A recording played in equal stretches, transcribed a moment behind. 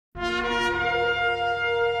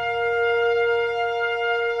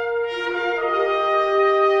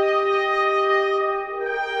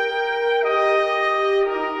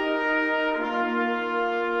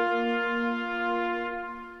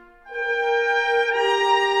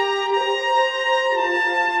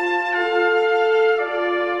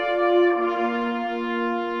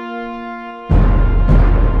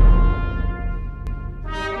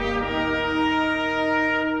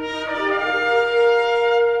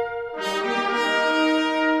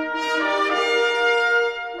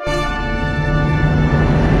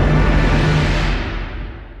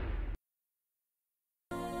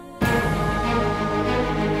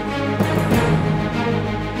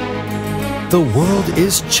The world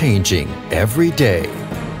is changing every day,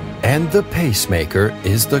 and the pacemaker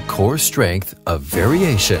is the core strength of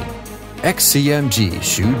variation. XCMG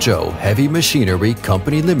Xuzhou Heavy Machinery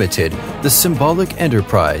Company Limited, the symbolic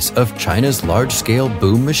enterprise of China's large-scale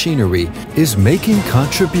boom machinery, is making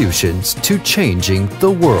contributions to changing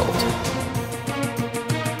the world.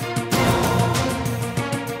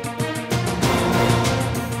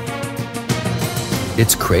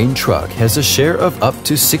 Its crane truck has a share of up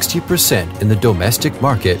to 60% in the domestic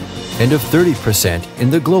market and of 30% in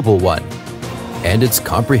the global one. And its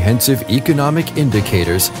comprehensive economic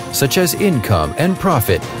indicators such as income and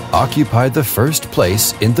profit occupy the first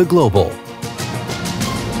place in the global.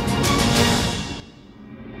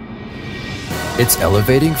 Its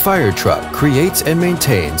elevating fire truck creates and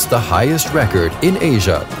maintains the highest record in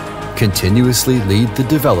Asia, continuously lead the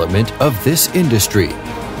development of this industry.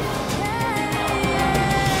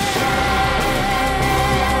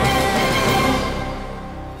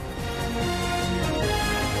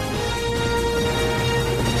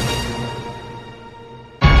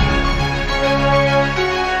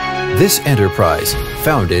 This enterprise,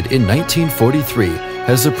 founded in 1943,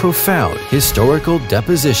 has a profound historical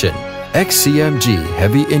deposition. XCMG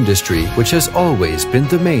Heavy Industry, which has always been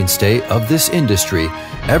the mainstay of this industry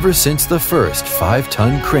ever since the first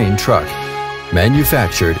 5-ton crane truck,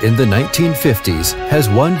 manufactured in the 1950s, has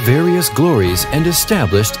won various glories and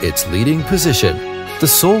established its leading position, the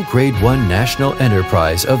sole Grade 1 national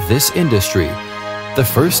enterprise of this industry, the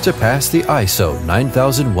first to pass the ISO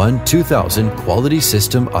 9001-2000 quality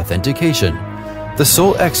system authentication, the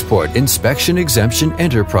sole export inspection exemption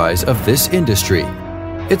enterprise of this industry.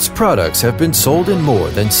 Its products have been sold in more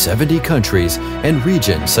than 70 countries and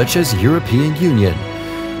regions such as European Union,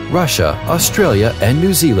 Russia, Australia, and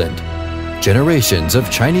New Zealand. Generations of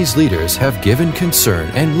Chinese leaders have given concern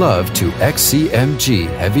and love to XCMG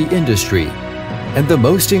Heavy Industry, and the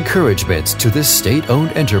most encouragements to this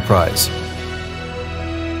state-owned enterprise.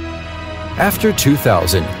 After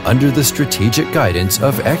 2000, under the strategic guidance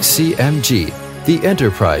of XCMG, the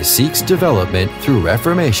enterprise seeks development through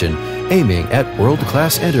reformation, aiming at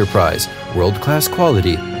world-class enterprise, world-class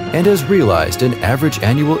quality, and has realized an average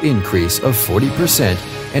annual increase of 40%,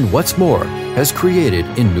 and what's more, has created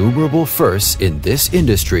innumerable firsts in this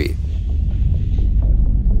industry.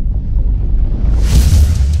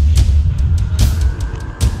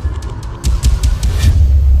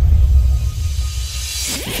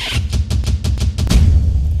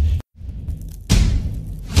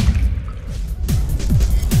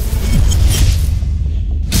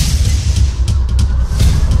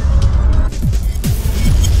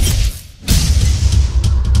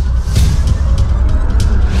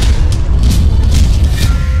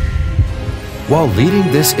 While leading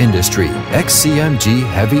this industry, XCMG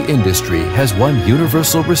Heavy Industry has won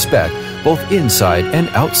universal respect both inside and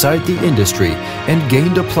outside the industry and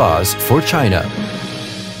gained applause for China.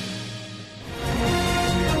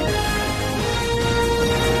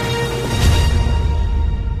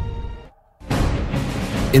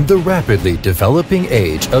 In the rapidly developing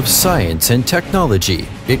age of science and technology,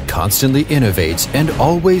 it constantly innovates and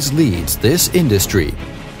always leads this industry.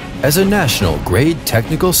 As a national-grade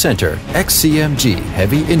technical center, XCMG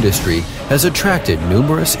Heavy Industry has attracted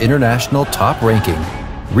numerous international top-ranking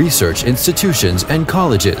research institutions and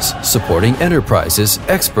colleges, supporting enterprises,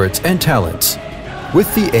 experts, and talents.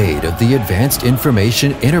 With the aid of the Advanced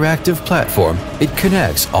Information Interactive Platform, it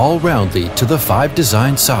connects all-roundly to the 5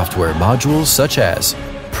 design software modules such as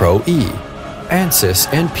Pro-E,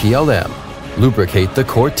 ANSYS, and PLM. Lubricate the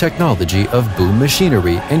core technology of boom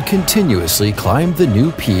machinery and continuously climb the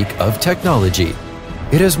new peak of technology.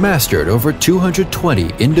 It has mastered over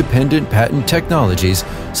 220 independent patent technologies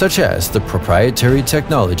such as the proprietary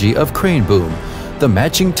technology of crane boom, the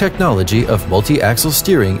matching technology of multi-axle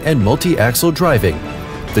steering and multi-axle driving,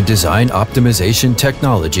 the design optimization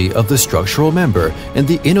technology of the structural member, and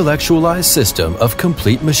the intellectualized system of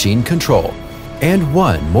complete machine control, and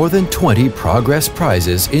won more than 20 Progress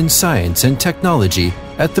Prizes in science and technology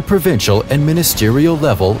at the provincial and ministerial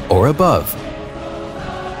level or above.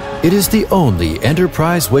 It is the only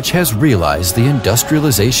enterprise which has realized the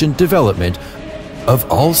industrialization development of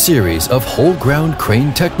all series of whole-ground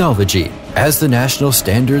crane technology. As the national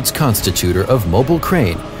standards constitutor of mobile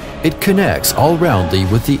crane, it connects all-roundly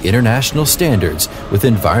with the international standards with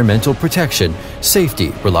environmental protection,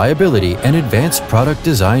 safety, reliability, and advanced product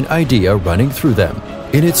design idea running through them.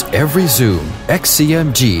 In its every zoom,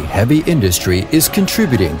 XCMG Heavy Industry is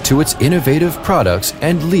contributing to its innovative products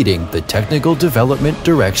and leading the technical development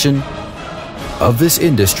direction of this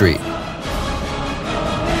industry.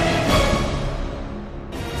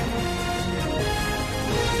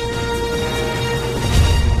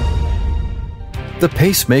 The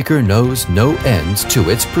pacemaker knows no ends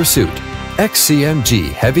to its pursuit.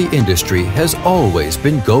 XCMG Heavy Industry has always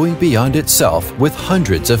been going beyond itself with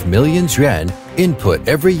hundreds of millions yuan input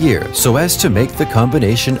every year so as to make the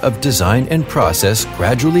combination of design and process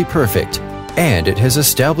gradually perfect. And it has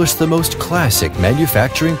established the most classic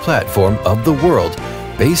manufacturing platform of the world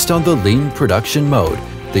based on the lean production mode,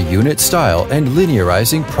 the unit style and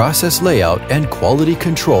linearizing process layout and quality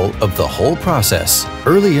control of the whole process.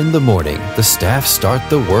 Early in the morning, the staff start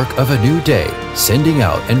the work of a new day, sending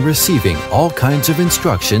out and receiving all kinds of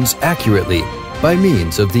instructions accurately by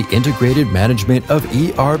means of the integrated management of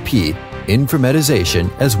ERP, informatization,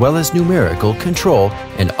 as well as numerical control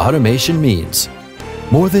and automation means.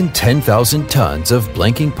 More than 10,000 tons of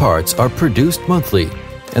blanking parts are produced monthly,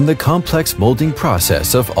 and the complex molding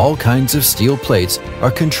process of all kinds of steel plates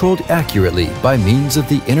are controlled accurately by means of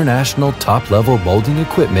the international top-level molding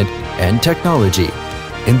equipment and technology.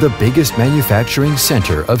 In the biggest manufacturing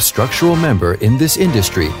center of structural member in this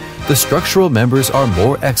industry, the structural members are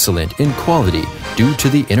more excellent in quality due to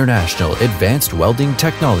the international advanced welding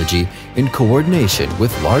technology in coordination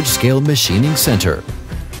with large-scale machining center.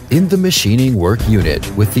 In the machining work unit,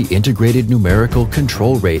 with the integrated numerical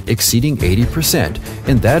control rate exceeding 80%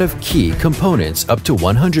 and that of key components up to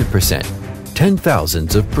 100%,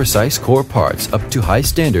 10,000s of precise core parts up to high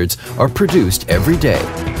standards are produced every day.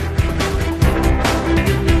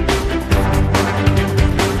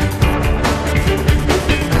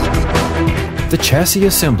 The chassis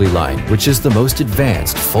assembly line, which is the most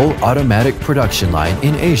advanced full automatic production line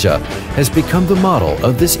in Asia, has become the model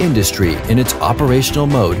of this industry in its operational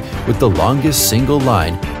mode with the longest single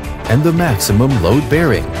line and the maximum load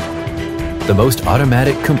bearing. The most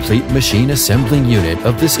automatic complete machine assembling unit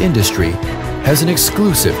of this industry has an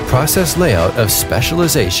exclusive process layout of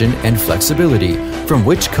specialization and flexibility from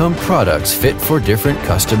which come products fit for different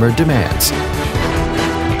customer demands.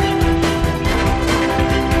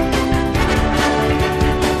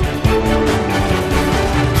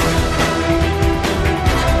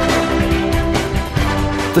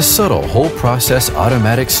 The subtle whole process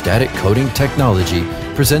automatic static coating technology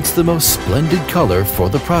presents the most splendid color for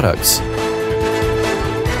the products.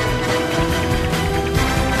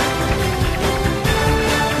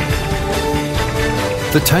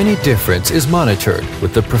 The tiny difference is monitored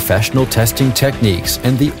with the professional testing techniques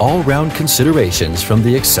and the all-round considerations from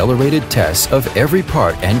the accelerated tests of every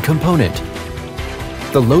part and component.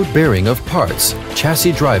 The load bearing of parts,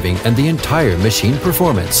 chassis driving, and the entire machine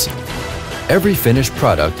performance. Every finished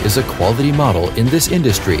product is a quality model in this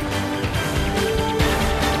industry.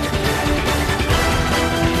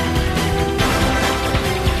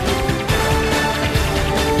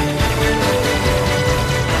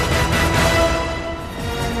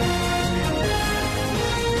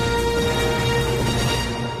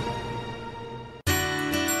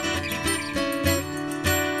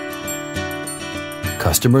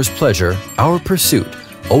 Customer's pleasure, our pursuit.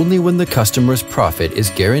 Only when the customer's profit is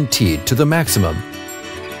guaranteed to the maximum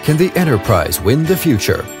can the enterprise win the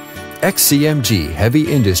future. XCMG Heavy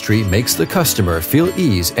Industry makes the customer feel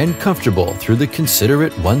ease and comfortable through the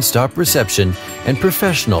considerate one-stop reception and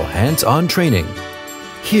professional hands-on training.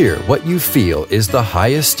 Here, what you feel is the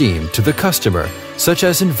high esteem to the customer, such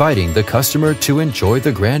as inviting the customer to enjoy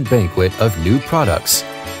the grand banquet of new products.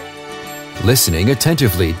 Listening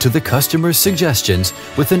attentively to the customer's suggestions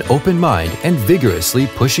with an open mind and vigorously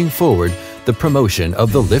pushing forward the promotion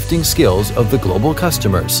of the lifting skills of the global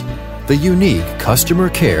customers. The unique customer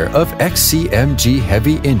care of XCMG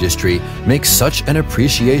Heavy Industry makes such an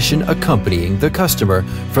appreciation accompanying the customer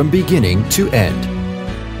from beginning to end.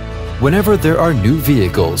 Whenever there are new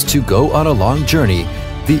vehicles to go on a long journey,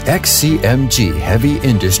 the XCMG Heavy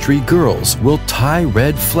Industry girls will tie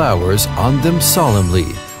red flowers on them solemnly,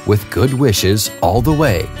 with good wishes all the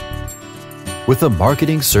way. With a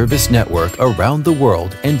marketing service network around the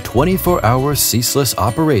world and 24-hour ceaseless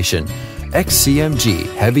operation,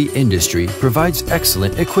 XCMG Heavy Industry provides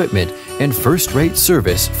excellent equipment and first-rate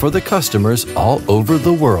service for the customers all over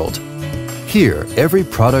the world. Here, every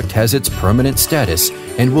product has its permanent status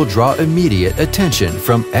and will draw immediate attention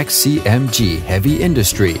from XCMG Heavy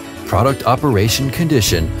Industry, product operation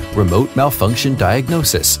condition, remote malfunction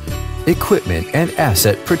diagnosis, equipment and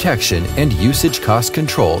asset protection and usage cost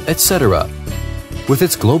control, etc. With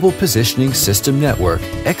its global positioning system network,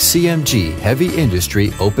 XCMG Heavy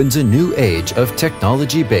Industry opens a new age of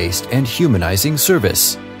technology-based and humanizing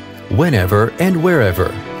service. Whenever and wherever,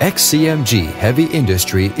 XCMG Heavy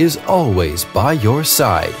Industry is always by your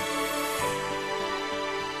side.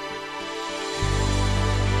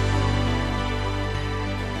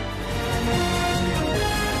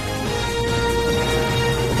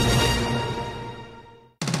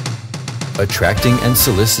 attracting and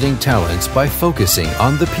soliciting talents by focusing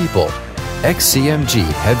on the people. XCMG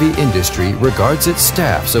Heavy Industry regards its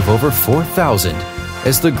staffs of over 4,000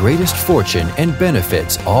 as the greatest fortune and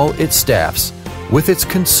benefits all its staffs, with its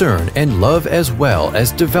concern and love as well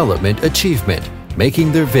as development achievement,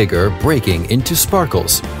 making their vigor breaking into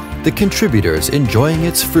sparkles, the contributors enjoying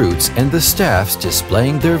its fruits and the staffs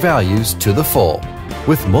displaying their values to the full.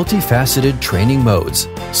 With multifaceted training modes,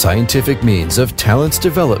 scientific means of talents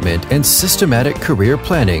development and systematic career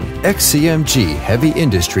planning, XCMG Heavy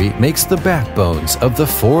Industry makes the backbones of the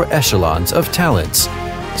 4 echelons of talents,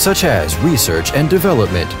 such as research and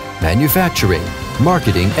development, manufacturing,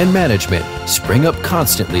 marketing and management, spring up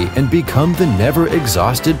constantly and become the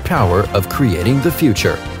never-exhausted power of creating the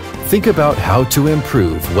future. Think about how to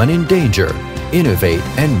improve when in danger, innovate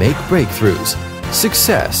and make breakthroughs.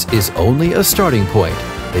 Success is only a starting point.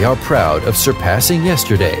 They are proud of surpassing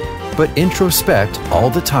yesterday, but introspect all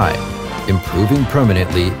the time, improving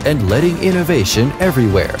permanently and letting innovation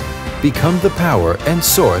everywhere become the power and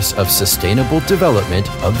source of sustainable development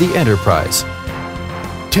of the enterprise.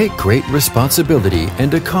 Take great responsibility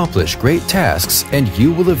and accomplish great tasks, and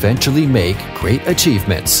you will eventually make great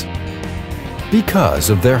achievements. Because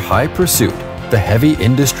of their high pursuit, the heavy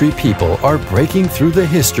industry people are breaking through the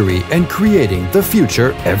history and creating the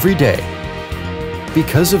future every day.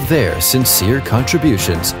 Because of their sincere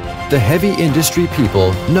contributions, the heavy industry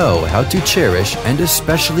people know how to cherish and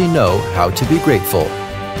especially know how to be grateful.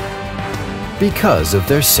 Because of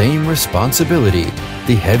their same responsibility,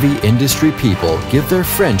 the heavy industry people give their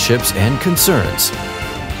friendships and concerns.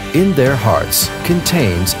 In their hearts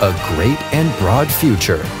contains a great and broad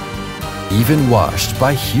future. Even washed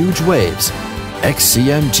by huge waves,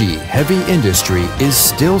 XCMG Heavy Industry is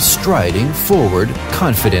still striding forward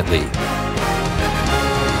confidently.